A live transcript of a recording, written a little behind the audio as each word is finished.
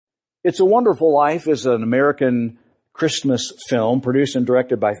It's a Wonderful Life is an American Christmas film produced and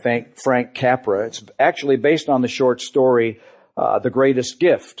directed by Frank Capra. It's actually based on the short story, The Greatest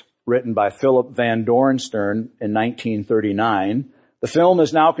Gift, written by Philip Van Dorenstern in 1939. The film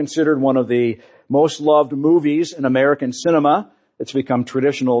is now considered one of the most loved movies in American cinema. It's become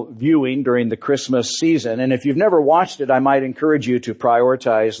traditional viewing during the Christmas season. And if you've never watched it, I might encourage you to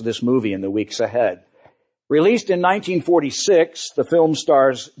prioritize this movie in the weeks ahead. Released in 1946, the film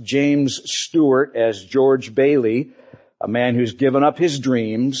stars James Stewart as George Bailey, a man who's given up his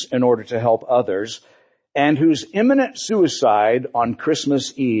dreams in order to help others, and whose imminent suicide on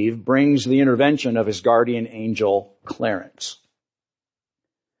Christmas Eve brings the intervention of his guardian angel, Clarence.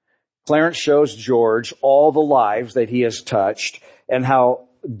 Clarence shows George all the lives that he has touched and how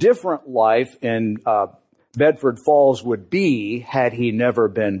different life in Bedford Falls would be had he never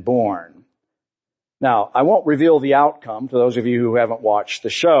been born. Now, I won't reveal the outcome to those of you who haven't watched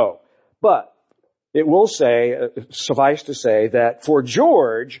the show, but it will suffice to say that for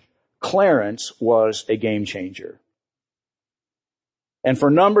George, Clarence was a game changer. And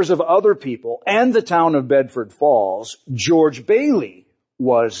for numbers of other people and the town of Bedford Falls, George Bailey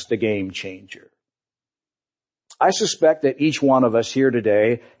was the game changer. I suspect that each one of us here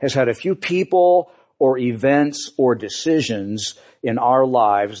today has had a few people or events or decisions in our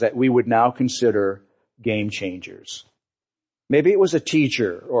lives that we would now consider game changers. Maybe it was a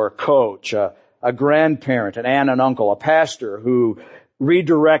teacher or a coach, a grandparent, an aunt and uncle, a pastor who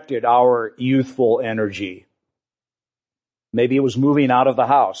redirected our youthful energy. Maybe it was moving out of the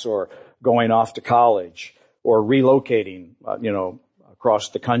house or going off to college or relocating, across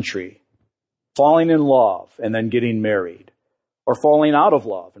the country, falling in love and then getting married, or falling out of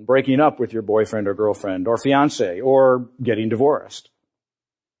love and breaking up with your boyfriend or girlfriend or fiance, or getting divorced,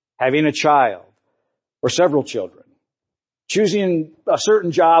 having a child or several children, choosing a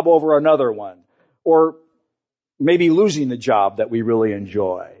certain job over another one, or maybe losing the job that we really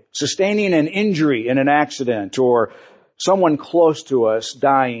enjoy, sustaining an injury in an accident, or someone close to us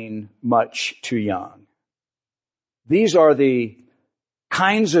dying much too young. These are the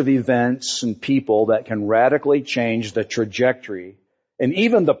kinds of events and people that can radically change the trajectory and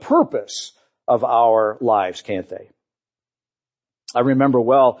even the purpose of our lives, can't they? I remember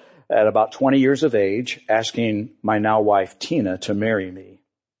well at about 20 years of age asking my now wife Tina to marry me.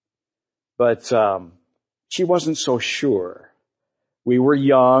 But she wasn't so sure. We were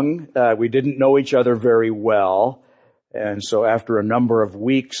young. We didn't know each other very well. And so after a number of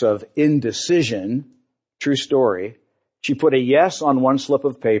weeks of indecision, true story, she put a yes on one slip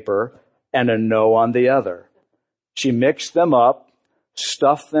of paper and a no on the other. She mixed them up,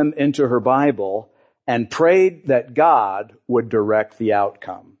 stuffed them into her Bible, and prayed that God would direct the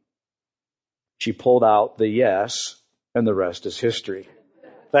outcome. She pulled out the yes, and the rest is history.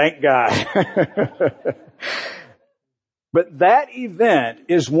 Thank God. But that event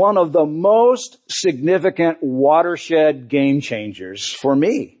is one of the most significant watershed game changers for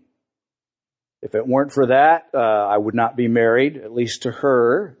me. If it weren't for that, I would not be married, at least to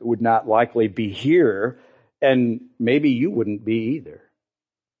her, would not likely be here, and maybe you wouldn't be either.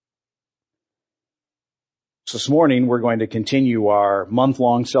 So this morning, we're going to continue our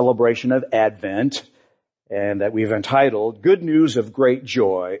month-long celebration of Advent, and that we've entitled Good News of Great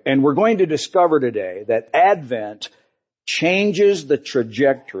Joy. And we're going to discover today that Advent changes the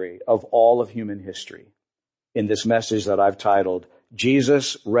trajectory of all of human history in this message that I've titled,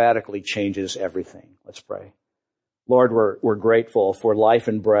 Jesus Radically Changes Everything. Let's pray. Lord, we're grateful for life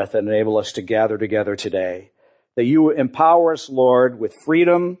and breath that enable us to gather together today. That you empower us, Lord, with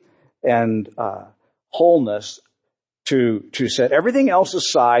freedom and wholeness to set everything else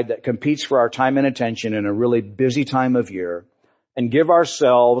aside that competes for our time and attention in a really busy time of year and give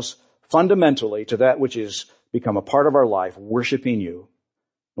ourselves fundamentally to that which has become a part of our life, worshiping you.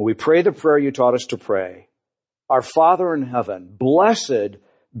 And we pray the prayer you taught us to pray. Our Father in heaven, blessed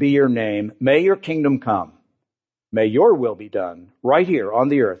be your name. May your kingdom come. May your will be done right here on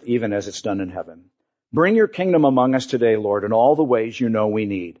the earth, even as it's done in heaven. Bring your kingdom among us today, Lord, in all the ways you know we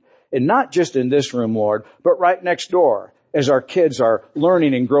need. And not just in this room, Lord, but right next door as our kids are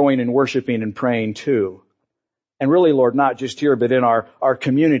learning and growing and worshiping and praying too. And really, Lord, not just here, but in our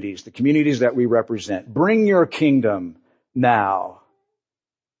communities, the communities that we represent. Bring your kingdom now.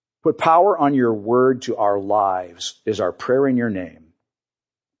 Put power on your word to our lives is our prayer in your name.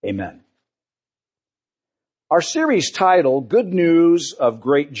 Amen. Our series title, Good News of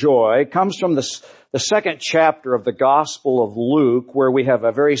Great Joy, comes from the second chapter of the Gospel of Luke, where we have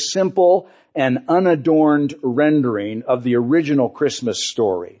a very simple and unadorned rendering of the original Christmas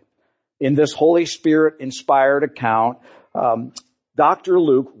story. In this Holy Spirit-inspired account, Dr.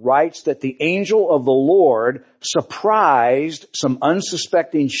 Luke writes that the angel of the Lord surprised some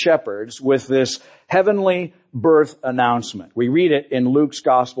unsuspecting shepherds with this heavenly birth announcement. We read it in Luke's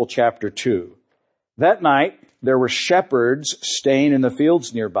Gospel, chapter 2. That night, there were shepherds staying in the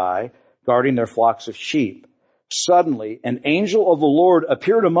fields nearby, guarding their flocks of sheep. Suddenly, an angel of the Lord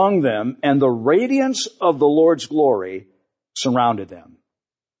appeared among them, and the radiance of the Lord's glory surrounded them.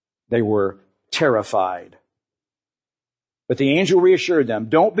 They were terrified. But the angel reassured them.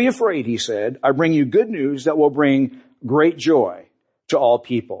 "Don't be afraid," he said. "I bring you good news that will bring great joy to all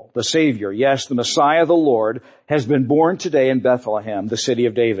people. The Savior, yes, the Messiah, the Lord, has been born today in Bethlehem, the city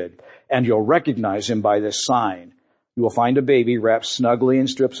of David. And you'll recognize him by this sign. You will find a baby wrapped snugly in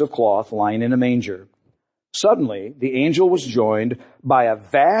strips of cloth, lying in a manger." Suddenly, the angel was joined by a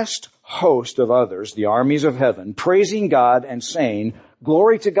vast host of others, the armies of heaven, praising God and saying,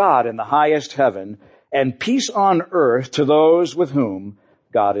 "Glory to God in the highest heaven, and peace on earth to those with whom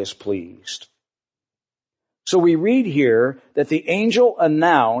God is pleased." So we read here that the angel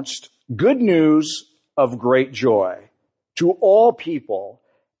announced good news of great joy to all people,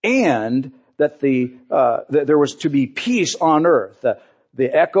 and that that there was to be peace on earth.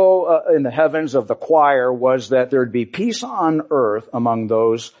 The echo in the heavens of the choir was that there'd be peace on earth among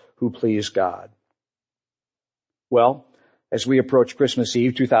those who please God. Well, as we approach Christmas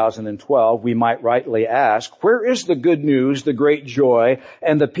Eve 2012, we might rightly ask, where is the good news, the great joy,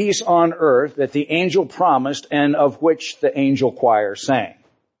 and the peace on earth that the angel promised and of which the angel choir sang?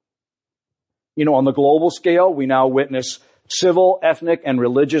 You know, on the global scale, we now witness civil, ethnic, and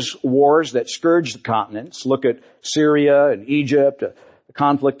religious wars that scourge the continents. Look at Syria and Egypt, the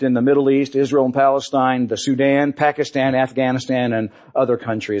conflict in the Middle East, Israel and Palestine, the Sudan, Pakistan, Afghanistan, and other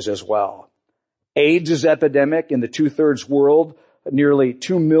countries as well. AIDS is epidemic in the 2/3 world. Nearly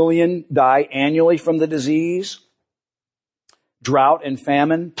 2 million die annually from the disease. Drought and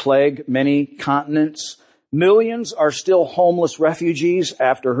famine plague many continents. Millions are still homeless refugees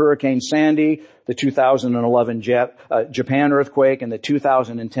after Hurricane Sandy, the 2011 Japan earthquake, and the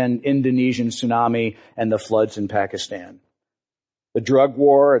 2010 Indonesian tsunami and the floods in Pakistan. The drug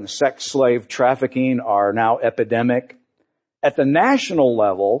war and sex slave trafficking are now epidemic. At the national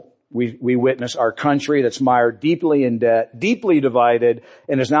level, we witness our country that's mired deeply in debt, deeply divided,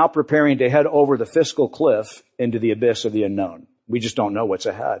 and is now preparing to head over the fiscal cliff into the abyss of the unknown. We just don't know what's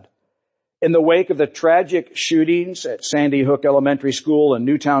ahead. In the wake of the tragic shootings at Sandy Hook Elementary School in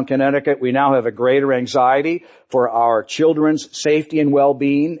Newtown, Connecticut, we now have a greater anxiety for our children's safety and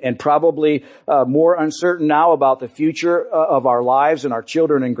well-being, and probably more uncertain now about the future of our lives and our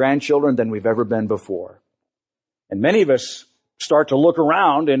children and grandchildren than we've ever been before. And many of us start to look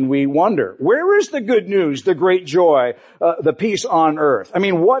around and we wonder, where is the good news, the great joy, the peace on earth? I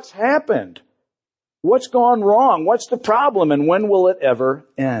mean, what's happened? What's gone wrong? What's the problem? And when will it ever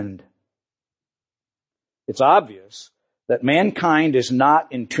end? It's obvious that mankind is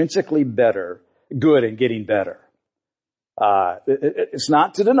not intrinsically good and getting better. It's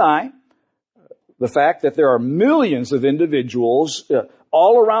not to deny the fact that there are millions of individuals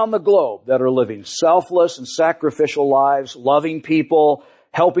all around the globe that are living selfless and sacrificial lives, loving people,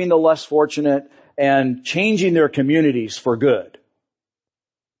 helping the less fortunate, and changing their communities for good.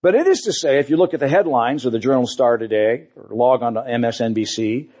 But it is to say, if you look at the headlines of the Journal Star today, or log on to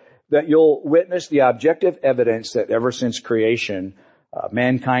MSNBC, that you'll witness the objective evidence that ever since creation,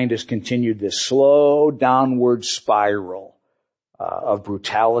 mankind has continued this slow downward spiral of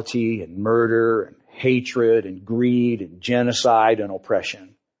brutality and murder and hatred and greed and genocide and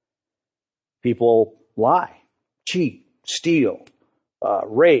oppression. People lie, cheat, steal,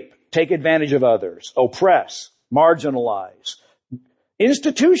 rape, take advantage of others, oppress, marginalize.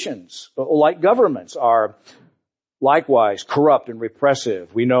 Institutions, like governments, are likewise corrupt and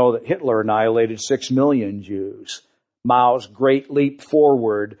repressive. We know that Hitler annihilated 6 million Jews. Mao's Great Leap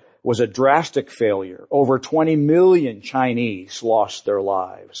Forward was a drastic failure. Over 20 million Chinese lost their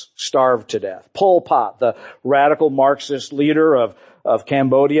lives, starved to death. Pol Pot, the radical Marxist leader of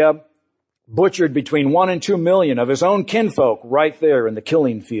Cambodia, butchered between 1 and 2 million of his own kinfolk right there in the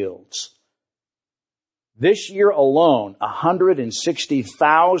killing fields. This year alone,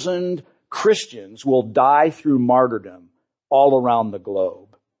 160,000 Christians will die through martyrdom all around the globe.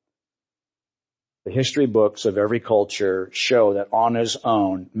 The history books of every culture show that on his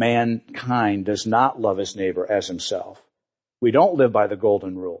own, mankind does not love his neighbor as himself. We don't live by the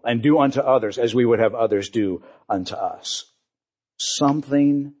golden rule and do unto others as we would have others do unto us.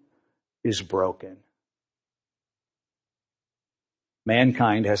 Something is broken.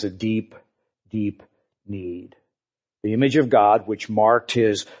 Mankind has a deep, deep need. The image of God, which marked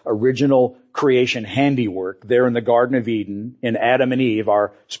his original creation handiwork there in the Garden of Eden, in Adam and Eve,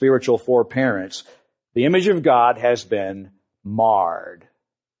 our spiritual foreparents, the image of God has been marred.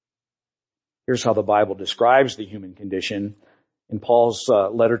 Here's how the Bible describes the human condition in Paul's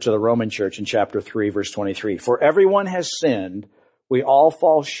letter to the Roman church in chapter 3, verse 23. For everyone has sinned, we all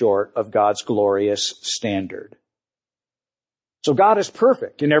fall short of God's glorious standard. So God is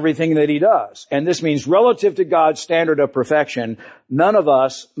perfect in everything that he does. And this means relative to God's standard of perfection, none of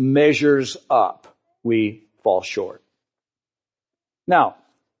us measures up. We fall short. Now,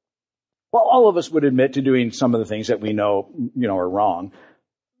 while all of us would admit to doing some of the things that we know, are wrong,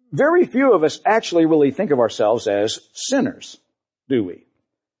 very few of us actually really think of ourselves as sinners, do we?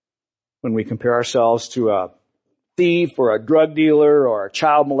 When we compare ourselves to a thief or a drug dealer or a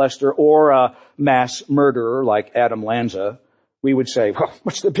child molester or a mass murderer like Adam Lanza, we would say, well,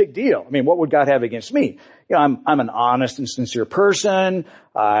 what's the big deal? I mean, what would God have against me? I'm an honest and sincere person.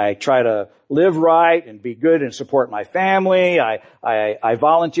 I try to live right and be good and support my family. I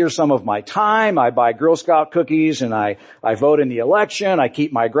volunteer some of my time. I buy Girl Scout cookies and I vote in the election. I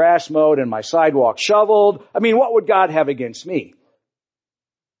keep my grass mowed and my sidewalk shoveled. I mean, what would God have against me?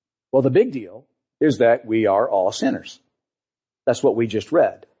 Well, the big deal is that we are all sinners. That's what we just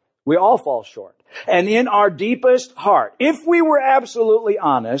read. We all fall short. And in our deepest heart, if we were absolutely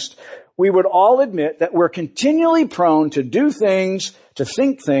honest, we would all admit that we're continually prone to do things, to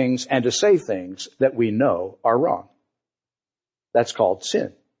think things, and to say things that we know are wrong. That's called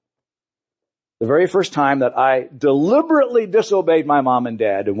sin. The very first time that I deliberately disobeyed my mom and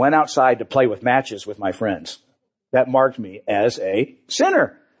dad and went outside to play with matches with my friends, that marked me as a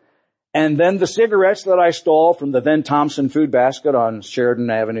sinner. And then the cigarettes that I stole from the then Thompson Food Basket on Sheridan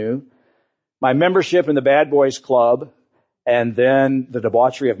Avenue, my membership in the Bad Boys Club, and then the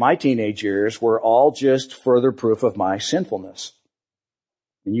debauchery of my teenage years were all just further proof of my sinfulness.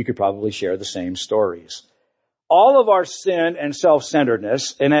 And you could probably share the same stories. All of our sin and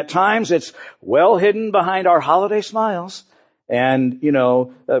self-centeredness, and at times it's well hidden behind our holiday smiles, and,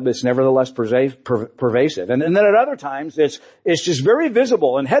 it's nevertheless pervasive. And then at other times, it's just very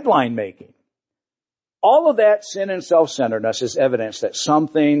visible and headline making. All of that sin and self-centeredness is evidence that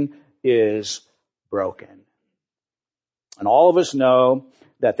something is broken. And all of us know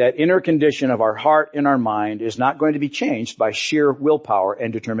that inner condition of our heart and our mind is not going to be changed by sheer willpower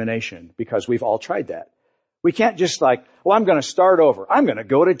and determination, because we've all tried that. We can't just I'm going to start over. I'm going to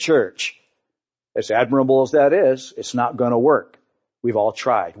go to church. As admirable as that is, it's not going to work. We've all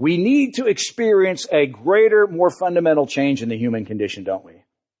tried. We need to experience a greater, more fundamental change in the human condition, don't we?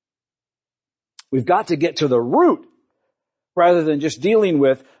 We've got to get to the root rather than just dealing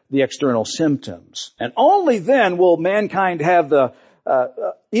with the external symptoms. And only then will mankind have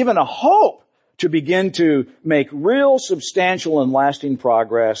even a hope to begin to make real, substantial, and lasting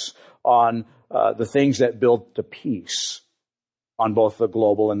progress on the things that build to peace on both the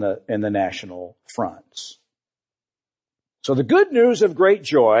global and the national fronts. So the good news of great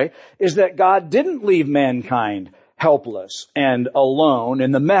joy is that God didn't leave mankind helpless and alone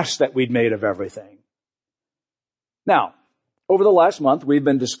in the mess that we'd made of everything. Now, over the last month, we've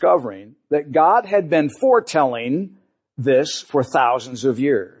been discovering that God had been foretelling this for thousands of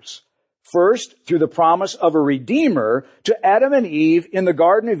years. First, through the promise of a Redeemer to Adam and Eve in the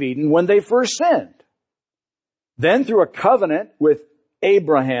Garden of Eden when they first sinned. Then through a covenant with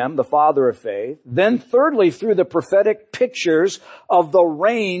Abraham, the father of faith. Then thirdly, through the prophetic pictures of the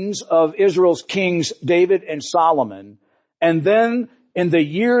reigns of Israel's kings David and Solomon. And then in the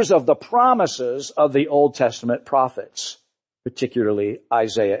years of the promises of the Old Testament prophets, particularly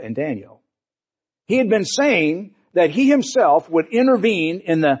Isaiah and Daniel. He had been saying that he himself would intervene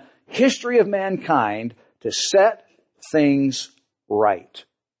in the history of mankind to set things right.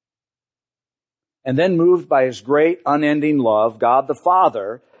 And then, moved by his great unending love, God the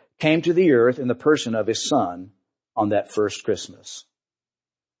Father came to the earth in the person of his Son on that first Christmas,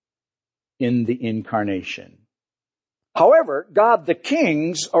 in the incarnation. However, God the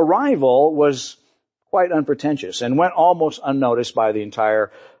King's arrival was quite unpretentious and went almost unnoticed by the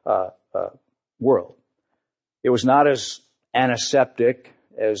entire world. It was not as antiseptic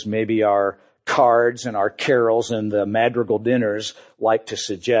as maybe our cards and our carols and the madrigal dinners like to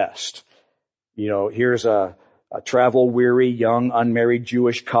suggest. Here's a travel-weary, young, unmarried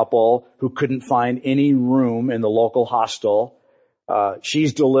Jewish couple who couldn't find any room in the local hostel.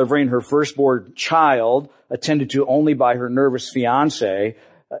 She's delivering her firstborn child, attended to only by her nervous fiancé,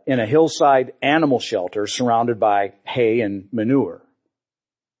 in a hillside animal shelter surrounded by hay and manure.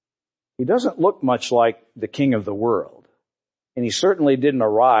 He doesn't look much like the king of the world. And he certainly didn't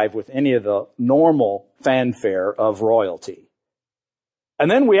arrive with any of the normal fanfare of royalty. And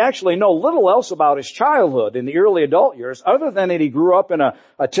then we actually know little else about his childhood in the early adult years, other than that he grew up in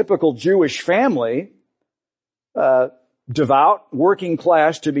a typical Jewish family, devout, working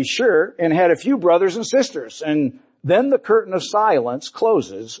class to be sure, and had a few brothers and sisters. And then the curtain of silence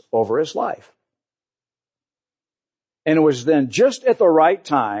closes over his life. And it was then just at the right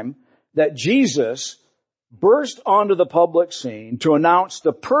time that Jesus burst onto the public scene to announce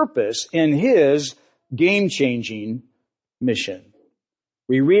the purpose in his game-changing mission.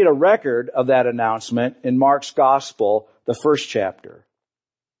 We read a record of that announcement in Mark's Gospel, the first chapter.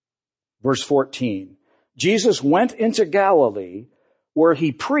 Verse 14. Jesus went into Galilee where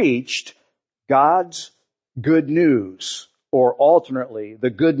he preached God's good news, or alternately, the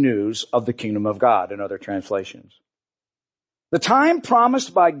good news of the kingdom of God in other translations. The time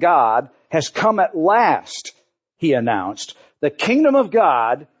promised by God has come at last, he announced. The kingdom of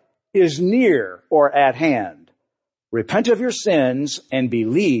God is near or at hand. Repent of your sins and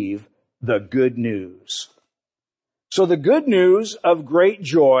believe the good news. So the good news of great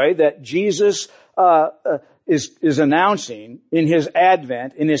joy that Jesus is announcing in his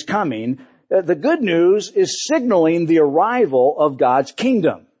advent, in his coming, the good news is signaling the arrival of God's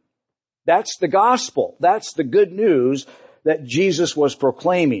kingdom. That's the gospel. That's the good news that Jesus was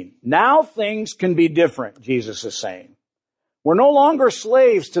proclaiming. Now things can be different, Jesus is saying. We're no longer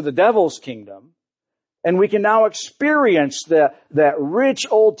slaves to the devil's kingdom, and we can now experience that rich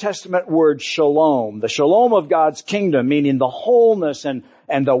Old Testament word shalom, the shalom of God's kingdom, meaning the wholeness and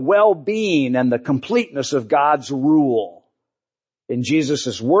the well-being and the completeness of God's rule. In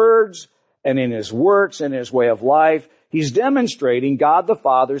Jesus' words and in his works and his way of life, he's demonstrating God the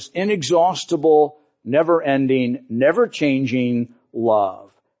Father's inexhaustible, never-ending, never-changing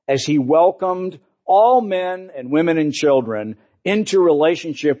love as he welcomed all men and women and children into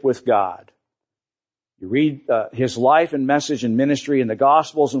relationship with God. You read his life and message and ministry in the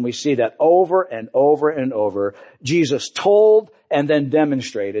Gospels, and we see that over and over and over, Jesus told and then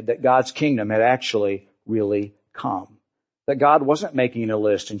demonstrated that God's kingdom had actually really come. That God wasn't making a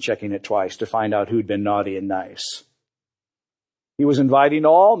list and checking it twice to find out who'd been naughty and nice. He was inviting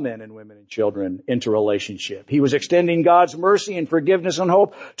all men and women and children into relationship. He was extending God's mercy and forgiveness and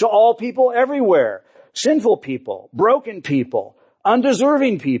hope to all people everywhere. Sinful people, broken people,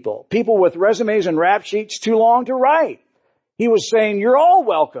 undeserving people, people with resumes and rap sheets too long to write. He was saying, you're all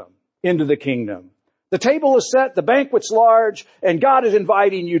welcome into the kingdom. The table is set, the banquet's large, and God is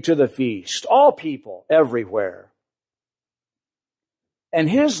inviting you to the feast. All people, everywhere. And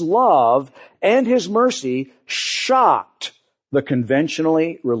his love and his mercy shocked the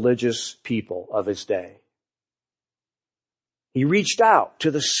conventionally religious people of his day. He reached out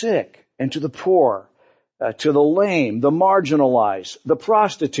to the sick and to the poor, to the lame, the marginalized, the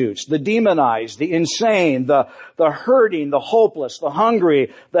prostitutes, the demonized, the insane, the hurting, the hopeless, the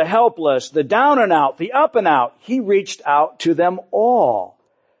hungry, the helpless, the down and out, the up and out. He reached out to them all.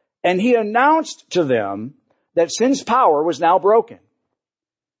 And he announced to them that sin's power was now broken.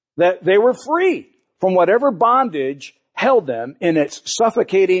 That they were free from whatever bondage held them in its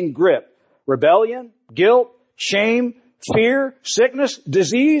suffocating grip. Rebellion, guilt, shame, fear, sickness,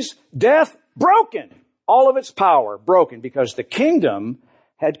 disease, death, broken. All of its power broken because the kingdom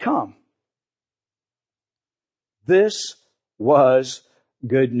had come. This was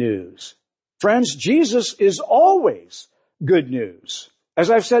good news. Friends, Jesus is always good news.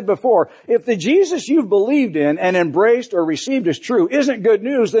 As I've said before, if the Jesus you've believed in and embraced or received as true isn't good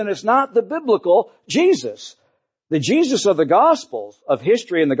news, then it's not the biblical Jesus. The Jesus of the Gospels, of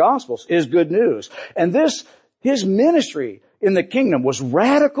history in the Gospels, is good news. And his ministry in the kingdom was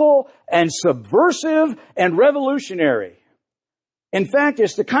radical and subversive and revolutionary. In fact,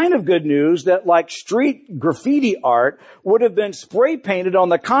 it's the kind of good news that, like street graffiti art, would have been spray painted on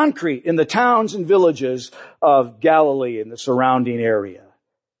the concrete in the towns and villages of Galilee and the surrounding area.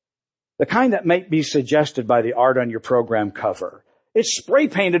 The kind that might be suggested by the art on your program cover. It's spray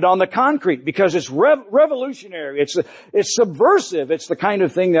painted on the concrete because it's revolutionary. It's subversive. It's the kind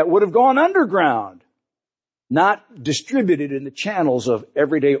of thing that would have gone underground, not distributed in the channels of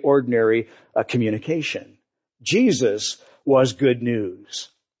everyday ordinary communication. Jesus was good news.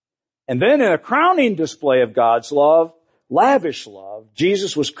 And then in a crowning display of God's love, lavish love,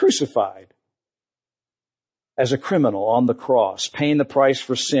 Jesus was crucified as a criminal on the cross, paying the price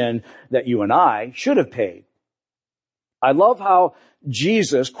for sin that you and I should have paid. I love how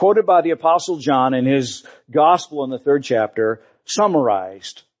Jesus, quoted by the Apostle John in his gospel in the 3rd chapter,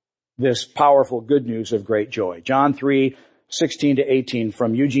 summarized this powerful good news of great joy. John 3:16-18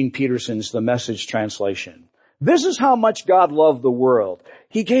 from Eugene Peterson's The Message translation. This is how much God loved the world.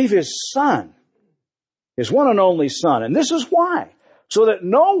 He gave His Son, His one and only Son. And this is why. So that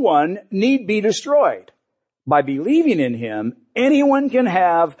no one need be destroyed. By believing in Him, anyone can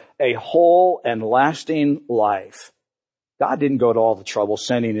have a whole and lasting life. God didn't go to all the trouble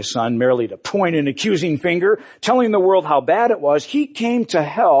sending His Son merely to point an accusing finger, telling the world how bad it was. He came to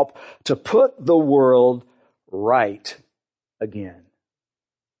help to put the world right again.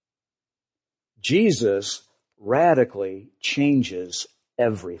 Jesus radically changes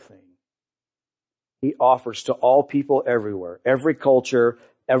everything. He offers to all people everywhere, every culture,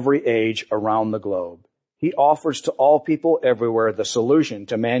 every age around the globe. He offers to all people everywhere the solution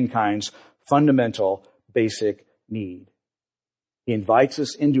to mankind's fundamental, basic need. He invites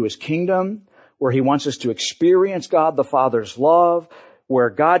us into His kingdom, where He wants us to experience God the Father's love, where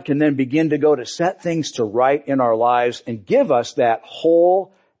God can then begin to go to set things to right in our lives and give us that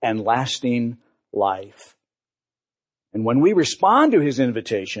whole and lasting life. And when we respond to His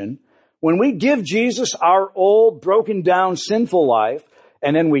invitation, when we give Jesus our old, broken down, sinful life,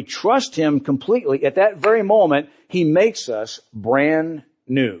 and then we trust Him completely, at that very moment, He makes us brand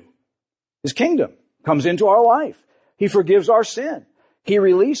new. His kingdom comes into our life. He forgives our sin. He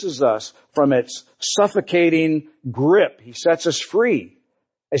releases us from its suffocating grip. He sets us free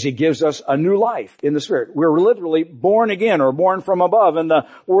as He gives us a new life in the Spirit. We're literally born again, or born from above. In the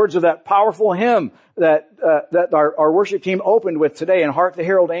words of that powerful hymn that our worship team opened with today, and Hark the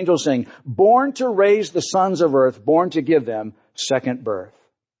Herald Angels Sing, born to raise the sons of earth, born to give them second birth.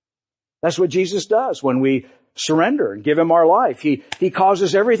 That's what Jesus does when we surrender and give Him our life. He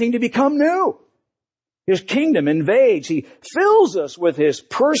causes everything to become new. His kingdom invades. He fills us with His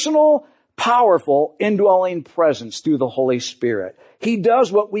personal, powerful, indwelling presence through the Holy Spirit. He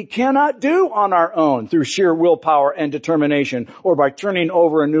does what we cannot do on our own through sheer willpower and determination, or by turning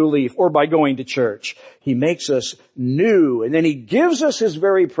over a new leaf, or by going to church. He makes us new, and then He gives us His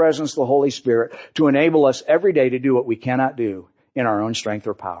very presence, the Holy Spirit, to enable us every day to do what we cannot do in our own strength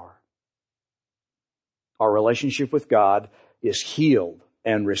or power. Our relationship with God is healed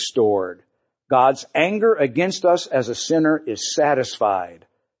and restored. God's anger against us as a sinner is satisfied,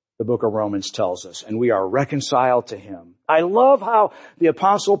 the book of Romans tells us, and we are reconciled to Him. I love how the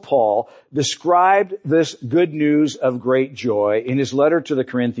Apostle Paul described this good news of great joy in his letter to the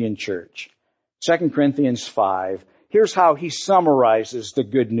Corinthian church. 2 Corinthians 5, here's how he summarizes the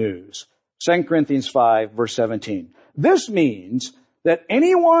good news. 2 Corinthians 5, verse 17. This means that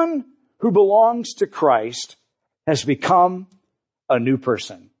anyone who belongs to Christ has become a new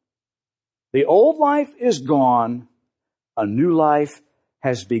person. The old life is gone. A new life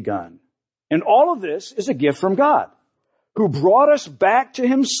has begun. And all of this is a gift from God, who brought us back to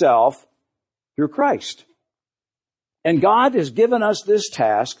Himself through Christ. And God has given us this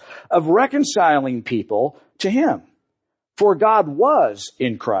task of reconciling people to Him. For God was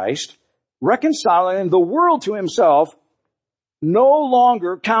in Christ, reconciling the world to Himself, no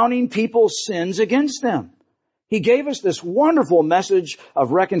longer counting people's sins against them. He gave us this wonderful message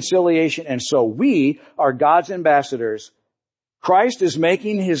of reconciliation, and so we are God's ambassadors. Christ is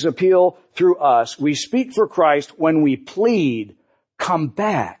making His appeal through us. We speak for Christ when we plead, come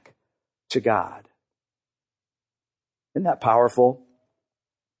back to God. Isn't that powerful?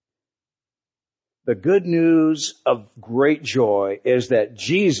 The good news of great joy is that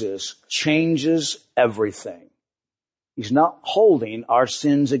Jesus changes everything. He's not holding our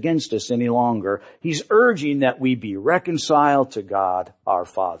sins against us any longer. He's urging that we be reconciled to God, our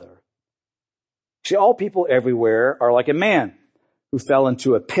Father. See, all people everywhere are like a man who fell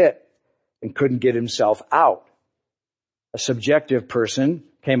into a pit and couldn't get himself out. A subjective person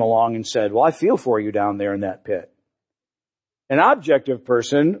came along and said, well, I feel for you down there in that pit. An objective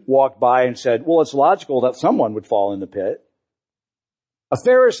person walked by and said, well, it's logical that someone would fall in the pit. A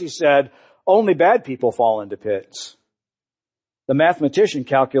Pharisee said, only bad people fall into pits. The mathematician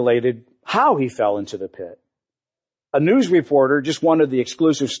calculated how he fell into the pit. A news reporter just wanted the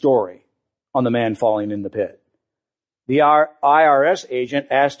exclusive story on the man falling in the pit. The IRS agent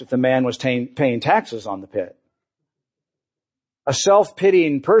asked if the man was paying taxes on the pit. A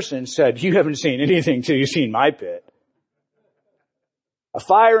self-pitying person said, you haven't seen anything till you've seen my pit. A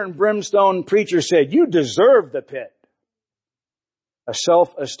fire and brimstone preacher said, you deserve the pit. A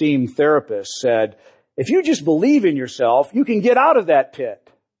self-esteemed therapist said, if you just believe in yourself, you can get out of that pit.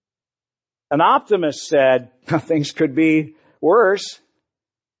 An optimist said, things could be worse.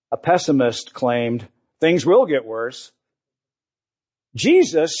 A pessimist claimed, things will get worse.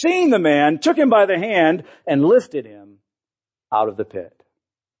 Jesus, seeing the man, took him by the hand and lifted him out of the pit.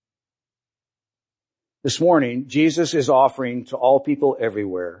 This morning, Jesus is offering to all people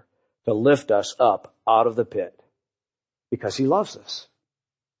everywhere to lift us up out of the pit because he loves us.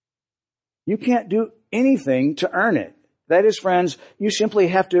 You can't do anything to earn it. That is, friends, you simply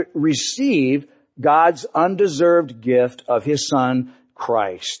have to receive God's undeserved gift of his Son,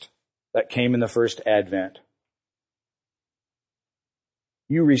 Christ, that came in the first advent.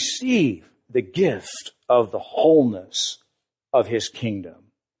 You receive the gift of the wholeness of his kingdom.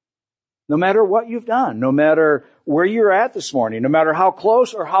 No matter what you've done, no matter where you're at this morning, no matter how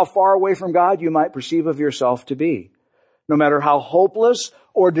close or how far away from God you might perceive of yourself to be, no matter how hopeless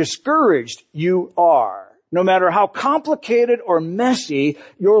or discouraged you are, no matter how complicated or messy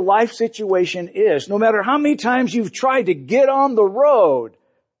your life situation is, no matter how many times you've tried to get on the road,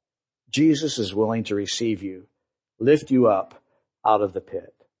 Jesus is willing to receive you, lift you up out of the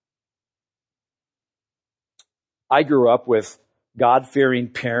pit. I grew up with God-fearing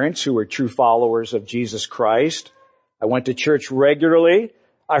parents who were true followers of Jesus Christ. I went to church regularly.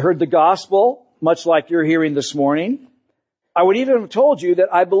 I heard the gospel, much like you're hearing this morning. I would even have told you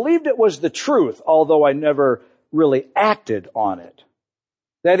that I believed it was the truth, although I never really acted on it.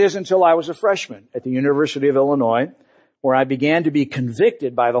 That is until I was a freshman at the University of Illinois, where I began to be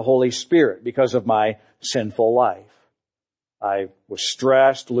convicted by the Holy Spirit because of my sinful life. I was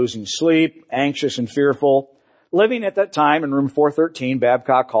stressed, losing sleep, anxious and fearful, living at that time in room 413,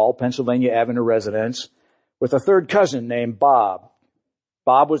 Babcock Hall, Pennsylvania Avenue residence, with a third cousin named Bob.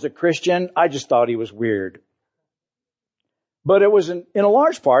 Bob was a Christian. I just thought he was weird. But it was in a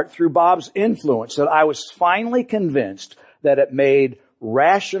large part through Bob's influence that I was finally convinced that it made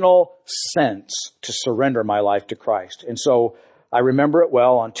rational sense to surrender my life to Christ. And so I remember it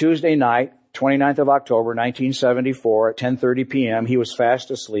well. On Tuesday night, 29th of October, 1974, at 10:30 p.m., he was fast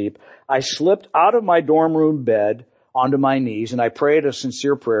asleep. I slipped out of my dorm room bed onto my knees, and I prayed a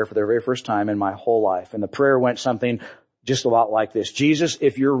sincere prayer for the very first time in my whole life. And the prayer went something just about like this: Jesus,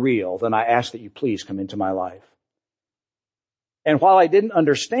 if you're real, then I ask that you please come into my life. And while I didn't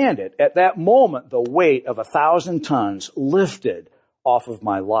understand it, at that moment, the weight of 1,000 tons lifted off of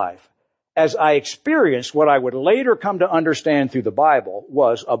my life as I experienced what I would later come to understand through the Bible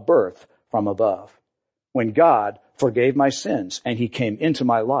was a birth from above. When God forgave my sins and he came into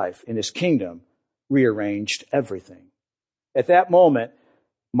my life in his kingdom, rearranged everything. At that moment,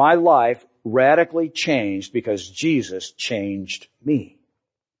 my life radically changed because Jesus changed me.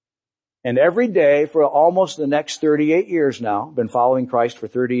 And every day for almost the next 38 years now, been following Christ for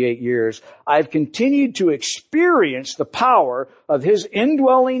 38 years, I've continued to experience the power of his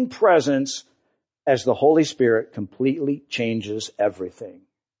indwelling presence as the Holy Spirit completely changes everything.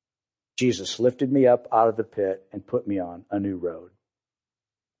 Jesus lifted me up out of the pit and put me on a new road.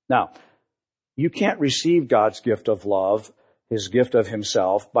 Now, you can't receive God's gift of love, his gift of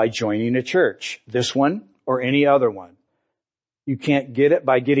himself, by joining a church, this one or any other one. You can't get it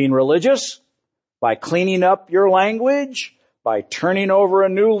by getting religious, by cleaning up your language, by turning over a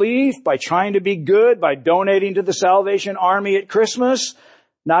new leaf, by trying to be good, by donating to the Salvation Army at Christmas,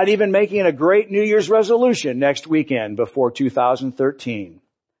 not even making a great New Year's resolution next weekend before 2013.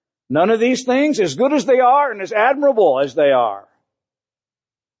 None of these things, as good as they are and as admirable as they are,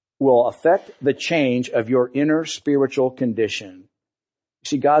 will affect the change of your inner spiritual condition. You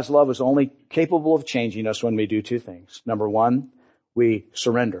see, God's love is only capable of changing us when we do two things. Number one, we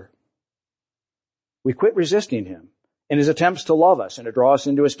surrender. We quit resisting him in his attempts to love us and to draw us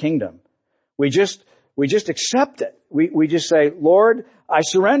into his kingdom. We just accept it. We just say, Lord, I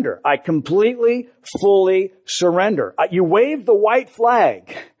surrender. I completely, fully surrender. You wave the white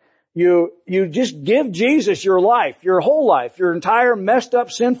flag. You just give Jesus your life, your whole life, your entire messed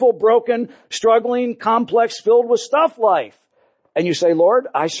up, sinful, broken, struggling, complex, filled with stuff life. And you say, Lord,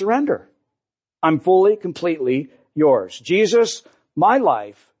 I surrender. I'm fully, completely yours. Jesus, my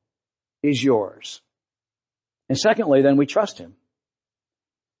life is yours. And secondly, then we trust him.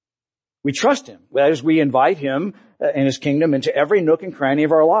 We trust him as we invite him and his kingdom into every nook and cranny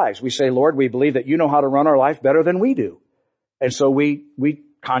of our lives. We say, Lord, we believe that you know how to run our life better than we do. And so we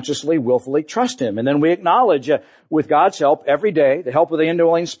consciously, willfully trust him. And then we acknowledge with God's help every day, the help of the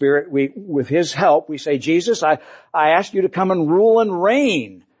indwelling Spirit, with his help, we say, Jesus, I ask you to come and rule and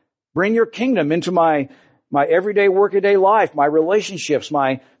reign. Bring your kingdom into my everyday workaday life, my relationships,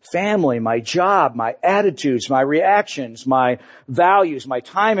 my family, my job, my attitudes, my reactions, my values, my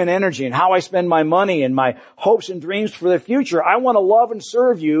time and energy, and how I spend my money and my hopes and dreams for the future. I want to love and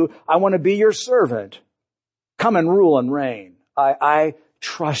serve you. I want to be your servant. Come and rule and reign. I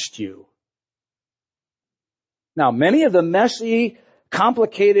trust you. Now, many of the messy,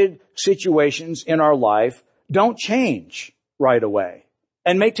 complicated situations in our life don't change right away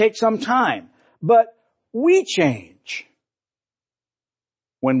and may take some time, but we change.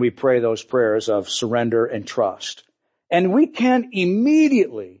 when we pray those prayers of surrender and trust. And we can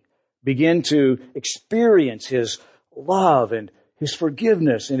immediately begin to experience His love and His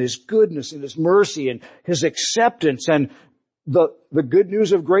forgiveness and His goodness and His mercy and His acceptance and the good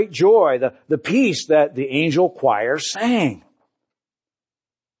news of great joy, the peace that the angel choir sang.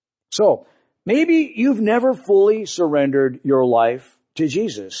 So, maybe you've never fully surrendered your life to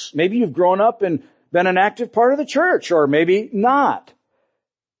Jesus. Maybe you've grown up and been an active part of the church, or maybe not.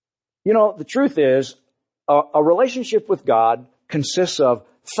 You know, the truth is, a relationship with God consists of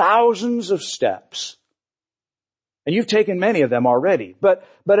thousands of steps. And you've taken many of them already. But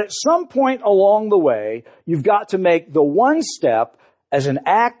at some point along the way, you've got to make the one step as an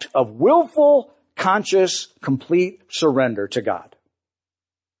act of willful, conscious, complete surrender to God.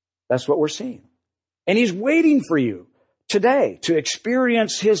 That's what we're seeing. And He's waiting for you today to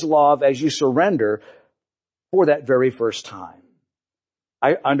experience His love as you surrender for that very first time.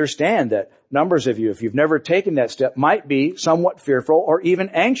 I understand that numbers of you, if you've never taken that step, might be somewhat fearful or even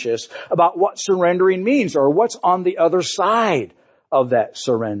anxious about what surrendering means or what's on the other side of that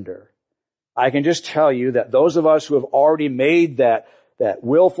surrender. I can just tell you that those of us who have already made that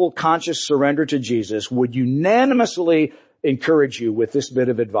willful, conscious surrender to Jesus would unanimously encourage you with this bit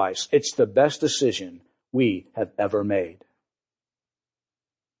of advice. It's the best decision we have ever made.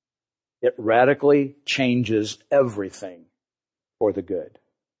 It radically changes everything for the good.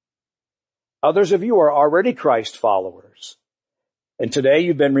 Others of you are already Christ followers. And today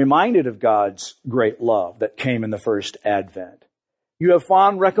you've been reminded of God's great love that came in the first Advent. You have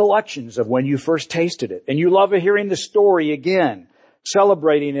fond recollections of when you first tasted it. And you love hearing the story again,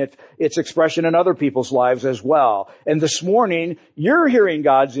 celebrating its expression in other people's lives as well. And this morning, you're hearing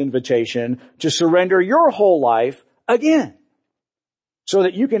God's invitation to surrender your whole life again, so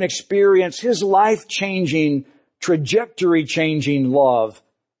that you can experience His life-changing, trajectory-changing love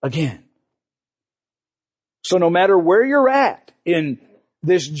again. So no matter where you're at in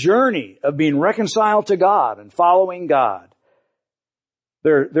this journey of being reconciled to God and following God,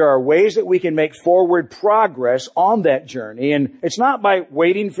 there are ways that we can make forward progress on that journey. And it's not by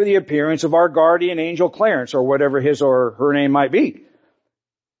waiting for the appearance of our guardian angel Clarence or whatever his or her name might be.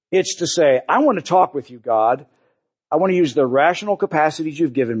 It's to say, I want to talk with you, God. I want to use the rational capacities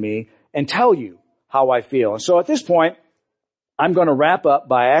you've given me and tell you how I feel. And so at this point, I'm going to wrap up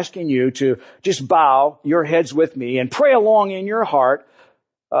by asking you to just bow your heads with me and pray along in your heart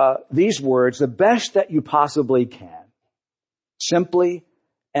these words the best that you possibly can, simply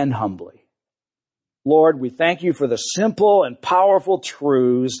and humbly. Lord, we thank you for the simple and powerful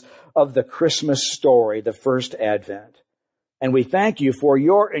truths of the Christmas story, the first Advent. And we thank you for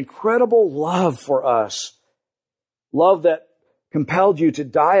your incredible love for us, love that compelled you to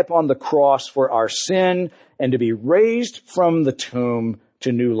die upon the cross for our sin and to be raised from the tomb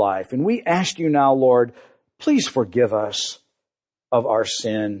to new life. And we ask you now, Lord, please forgive us of our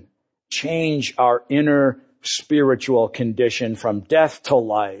sin. Change our inner spiritual condition from death to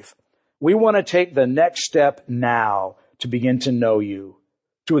life. We want to take the next step now to begin to know you,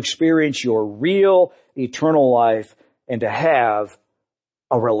 to experience your real eternal life, and to have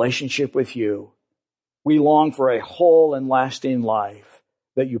a relationship with you. We long for a whole and lasting life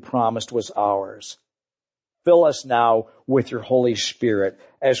that you promised was ours. Fill us now with your Holy Spirit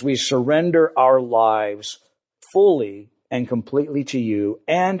as we surrender our lives fully and completely to you,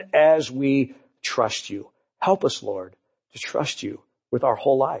 and as we trust you. Help us, Lord, to trust you with our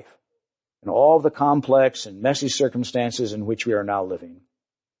whole life and all the complex and messy circumstances in which we are now living.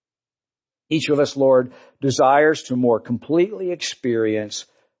 Each of us, Lord, desires to more completely experience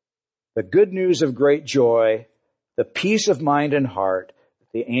the good news of great joy, the peace of mind and heart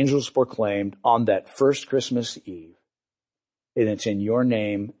that the angels proclaimed on that first Christmas Eve. And it's in your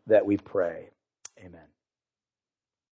name that we pray. Amen.